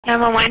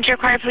911, do you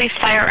require police,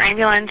 fire, or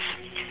ambulance?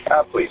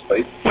 Please.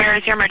 Where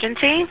is your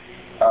emergency?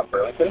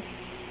 Burlington.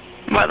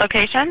 What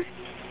location?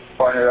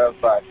 Corner of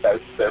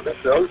South Service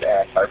Road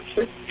and Harvard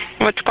Street.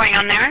 What's going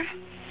on there?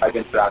 I've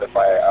been surrounded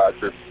by a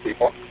group of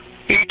people.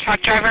 You're a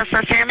truck driver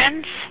for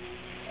Fearmans?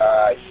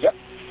 Yep.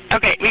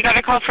 Okay, we got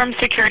a call from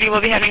security.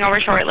 We'll be heading over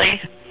shortly.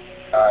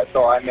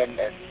 So I'm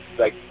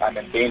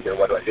in danger.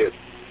 What do I do?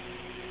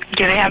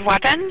 Do they have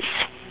weapons?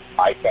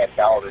 I can't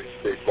tell.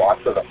 There's lots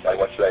of them. Like,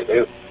 what should I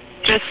do?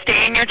 Just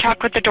stay in your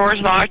truck with the doors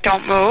locked.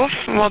 Don't move.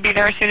 We'll be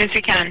there as soon as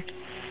we can.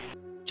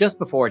 Just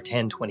before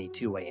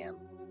 10:22 a.m.,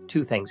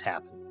 two things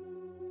happen.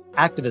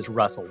 Activist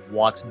Russell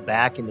walks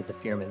back into the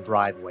Fearman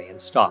driveway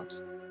and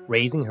stops,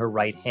 raising her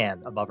right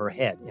hand above her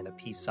head in a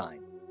peace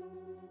sign.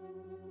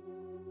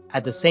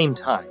 At the same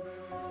time,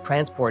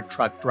 transport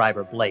truck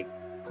driver Blake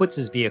puts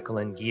his vehicle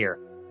in gear,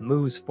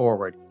 moves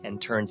forward, and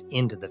turns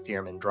into the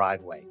Fearman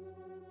driveway.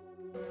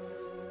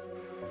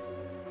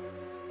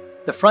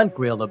 The front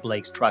grille of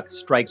Blake's truck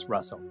strikes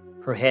Russell.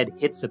 Her head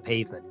hits the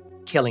pavement,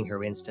 killing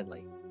her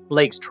instantly.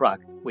 Blake's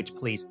truck, which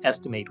police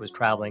estimate was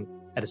traveling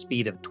at a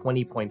speed of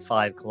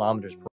 20.5 kilometers per